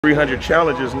300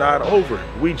 challenge is not over.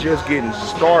 We just getting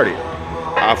started.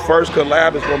 Our first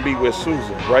collab is gonna be with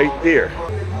Susan right there.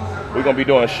 We're gonna be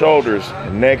doing shoulders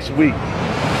next week.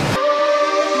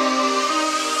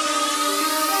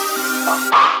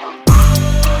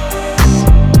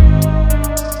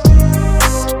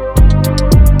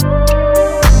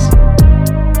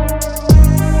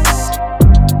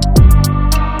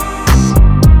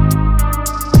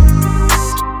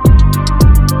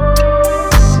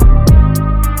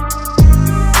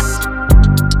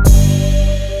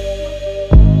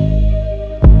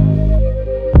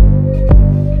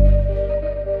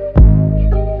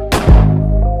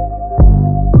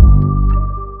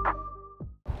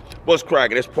 What's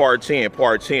cracking? It's part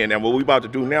 10. And what we about to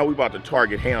do now, we about to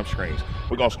target hamstrings.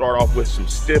 We're gonna start off with some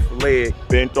stiff leg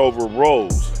bent over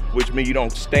rolls, which means you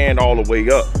don't stand all the way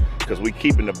up because we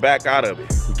keeping the back out of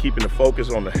it. We're keeping the focus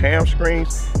on the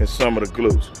hamstrings and some of the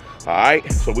glutes. All right,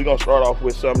 so we're gonna start off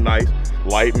with some nice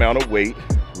light amount of weight.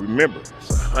 Remember, it's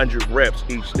 100 reps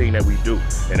each thing that we do,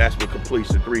 and that's what completes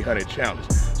the 300 challenge.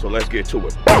 So let's get to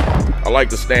it. I like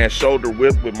to stand shoulder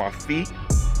width with my feet.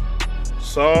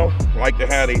 Some like to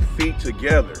have their feet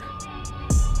together,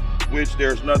 which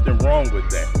there's nothing wrong with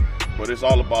that, but it's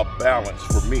all about balance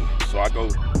for me. So I go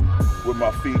with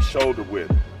my feet shoulder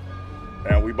width.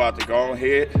 And we about to go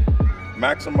ahead,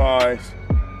 maximize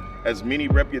as many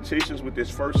repetitions with this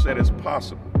first set as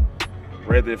possible.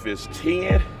 Whether if it's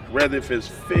 10, whether if it's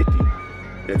 50,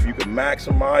 if you can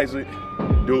maximize it,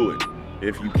 do it.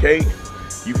 If you can't,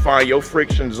 you find your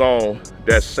friction zone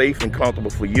that's safe and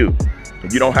comfortable for you.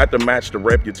 You don't have to match the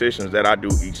repetitions that I do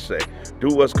each set. Do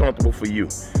what's comfortable for you.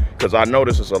 Because I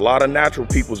notice there's a lot of natural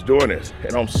people's doing this.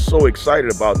 And I'm so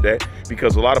excited about that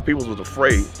because a lot of people was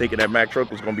afraid thinking that Mac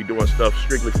Truck was gonna be doing stuff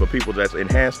strictly for people that's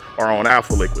enhanced or on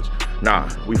alpha liquids. Nah,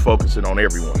 we focusing on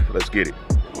everyone. Let's get it.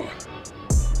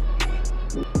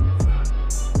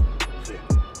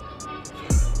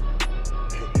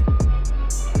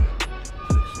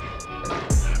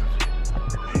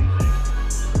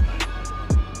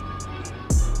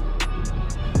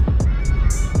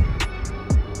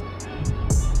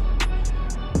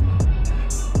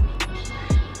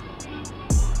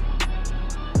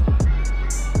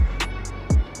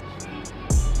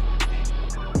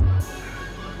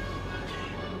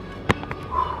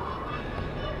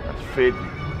 That's 50.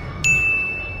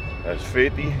 That's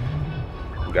 50.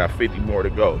 We got 50 more to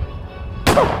go.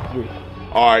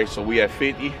 All right, so we at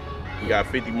 50. We got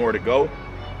 50 more to go.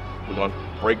 We're gonna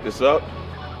break this up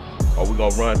or we're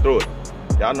gonna run through it.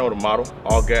 Y'all know the model,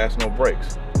 all gas, no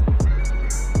brakes.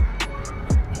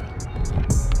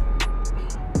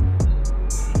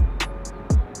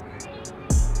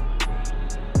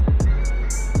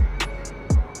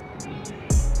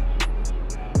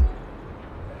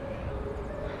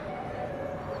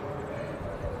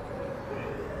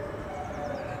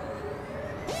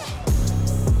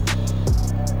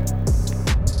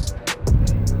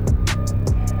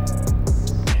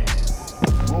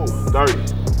 Ooh, 30.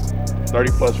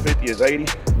 30 plus 50 is 80.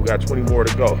 We got 20 more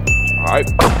to go. All right.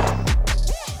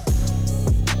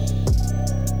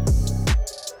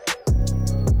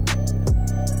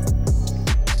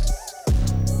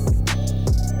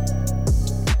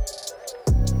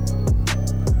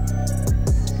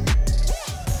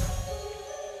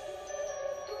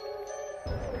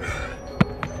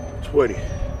 $20.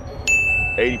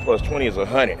 80 plus 20 is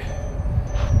 100.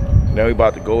 Now we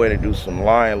about to go in and do some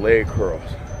lying leg curls.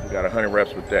 We got 100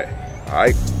 reps with that. All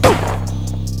right.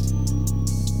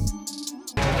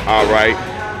 All right.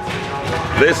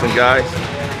 Listen, guys.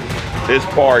 This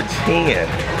part 10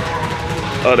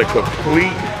 of the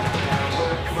complete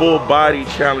full body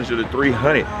challenge of the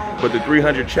 300. But the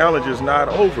 300 challenge is not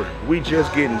over. We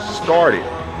just getting started.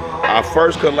 Our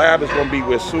first collab is gonna be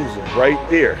with Susan right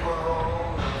there.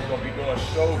 We're gonna be doing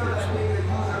shoulders.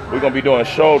 We're gonna be doing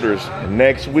shoulders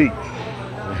next week.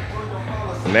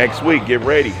 Next week, get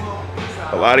ready.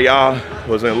 A lot of y'all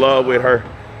was in love with her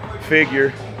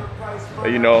figure,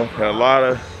 you know, and a lot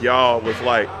of y'all was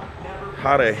like,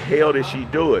 how the hell did she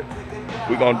do it?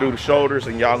 We're gonna do the shoulders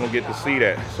and y'all gonna get to see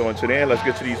that. So until then, let's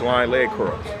get to these lying leg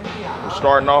curls. We're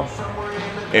starting off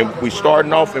and we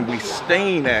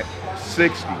staying at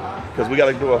 60 because we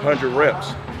gotta do 100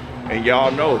 reps. And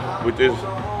y'all know with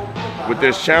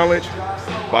this challenge,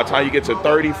 by the time you get to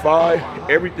 35,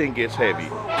 everything gets heavy.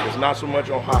 It's not so much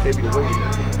on how heavy the weight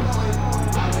is.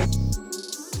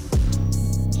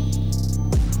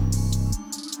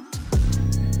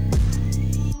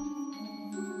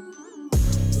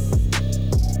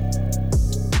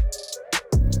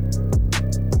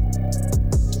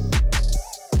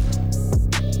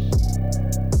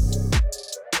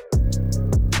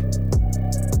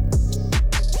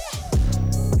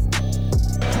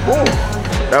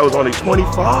 That was only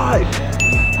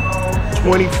 25.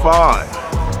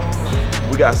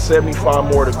 25. We got 75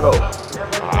 more to go.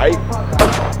 All right.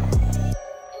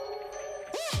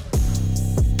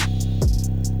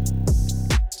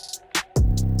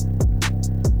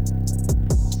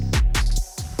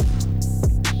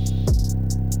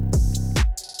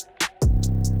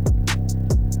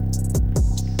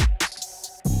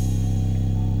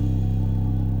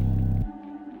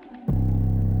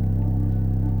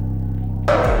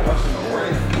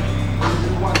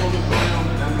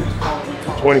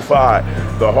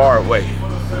 25 the hard way.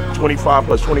 25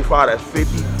 plus 25, that's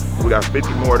 50. We got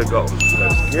 50 more to go.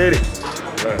 Let's get it.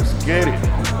 Let's get it.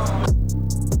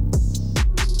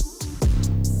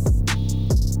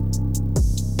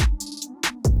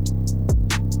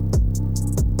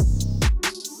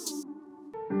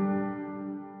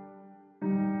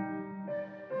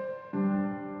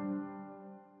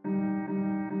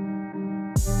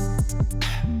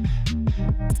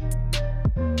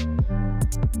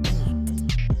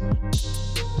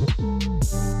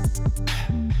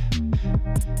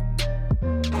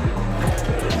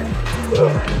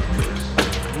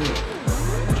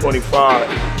 Uh,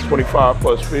 25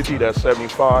 plus 50, that's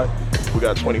 75. We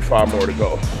got 25 more to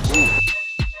go.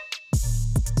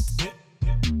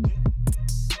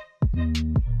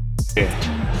 Yeah.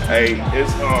 Hey,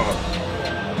 it's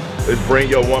bring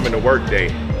your woman to work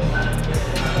day.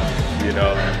 You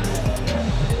know,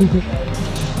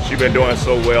 she been doing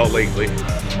so well lately.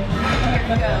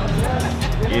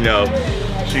 You know,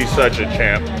 she's such a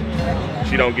champ.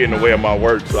 She don't get in the way of my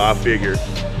work, so I figured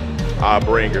I'll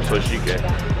bring her so she can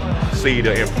see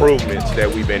the improvements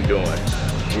that we've been doing.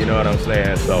 You know what I'm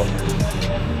saying? So,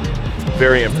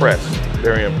 very impressed,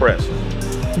 very impressed.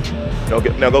 Now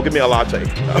go get me a latte.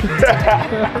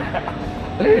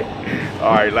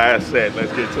 All right, last set,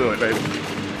 let's get to it, baby.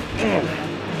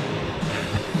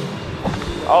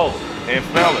 Oh, and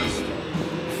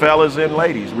fellas and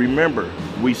ladies, remember,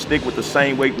 we stick with the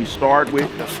same weight we start with.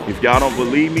 If y'all don't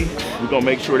believe me, we're gonna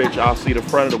make sure that y'all see the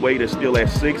front of the weight is still at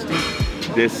 60.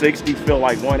 This 60 feel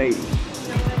like 180.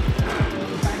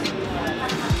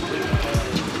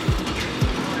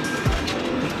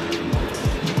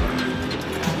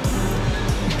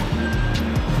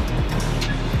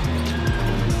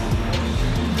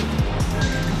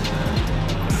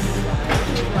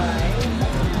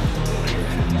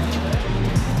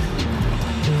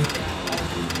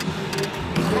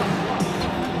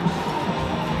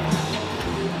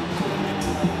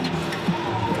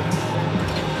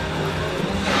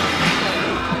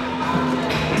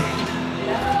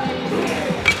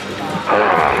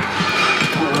 Oh,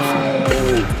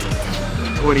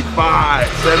 25,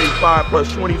 75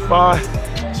 plus 25,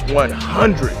 it's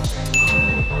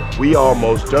 100. We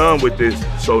almost done with this.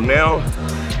 So now,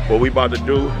 what we about to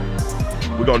do,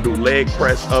 we're gonna do leg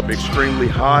press up extremely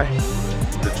high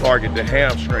to target the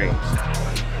hamstrings.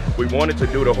 We wanted to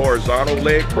do the horizontal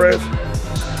leg press,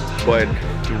 but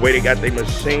the way they got their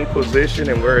machine position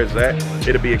and where it's at,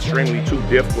 it'll be extremely too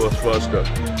difficult for us to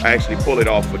actually pull it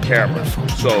off for camera.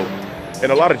 So,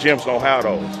 and a lot of gyms don't have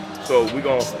those. So we're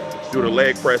gonna do the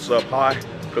leg press up high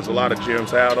because a lot of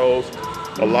gyms have those.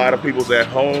 A lot of people's at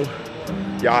home,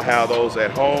 y'all have those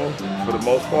at home for the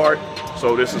most part.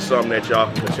 So this is something that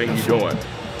y'all can continue doing.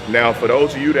 Now, for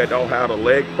those of you that don't have a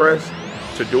leg press,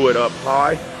 to do it up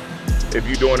high, if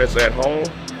you're doing this at home,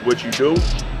 what you do,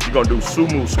 you're gonna do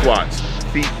sumo squats,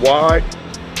 feet wide,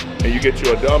 and you get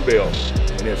you a dumbbell,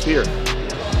 and it's here.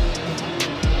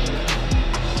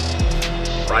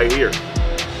 Right here.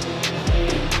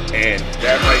 And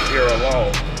that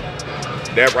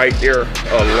right there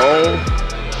alone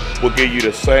will give you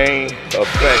the same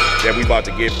effect that we about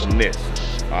to get from this.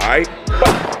 All right?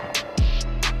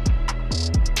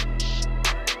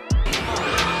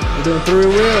 We're doing 3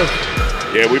 wheels.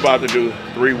 Yeah, we about to do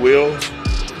 3 wheels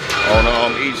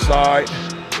on each side.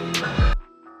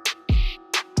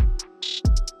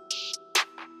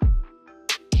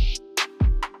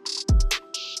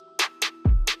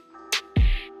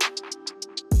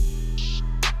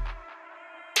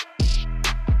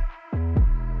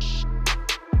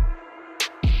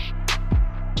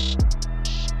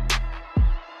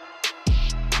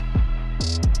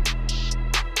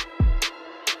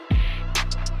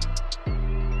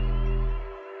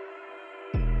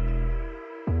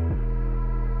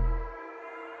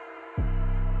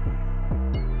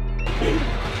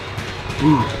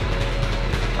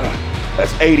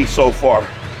 That's 80 so far.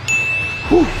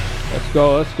 Whew. Let's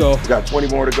go, let's go. We got 20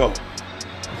 more to go.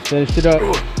 Finish it up.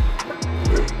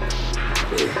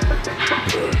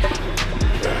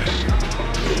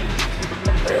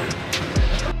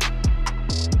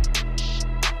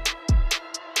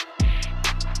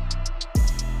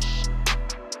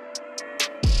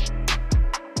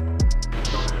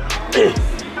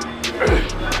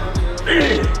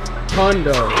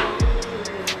 hundo.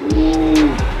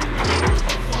 Ooh.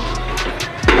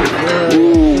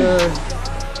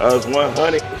 That was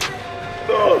 100.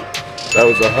 That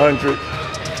was 100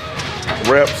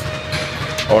 reps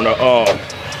on the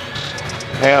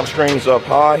hamstrings up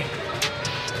high.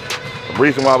 The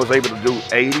reason why I was able to do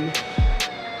 80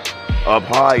 up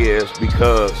high is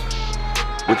because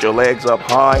with your legs up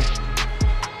high,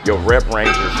 your rep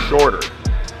range is shorter.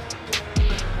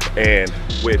 And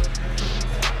with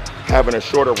having a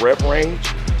shorter rep range,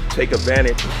 take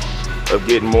advantage of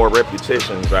getting more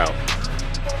repetitions out.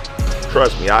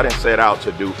 Trust me, I didn't set out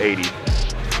to do 80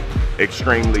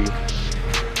 extremely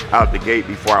out the gate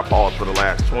before I paused for the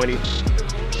last 20.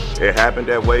 It happened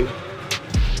that way.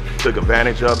 Took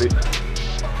advantage of it.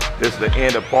 This is the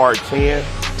end of part 10.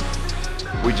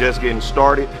 We just getting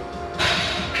started.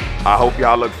 I hope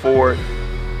y'all look forward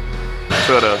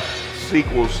to the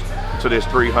sequels to this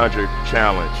 300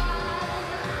 challenge.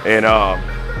 And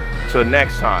till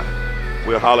next time,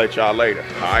 we'll holler at y'all later,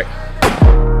 all right?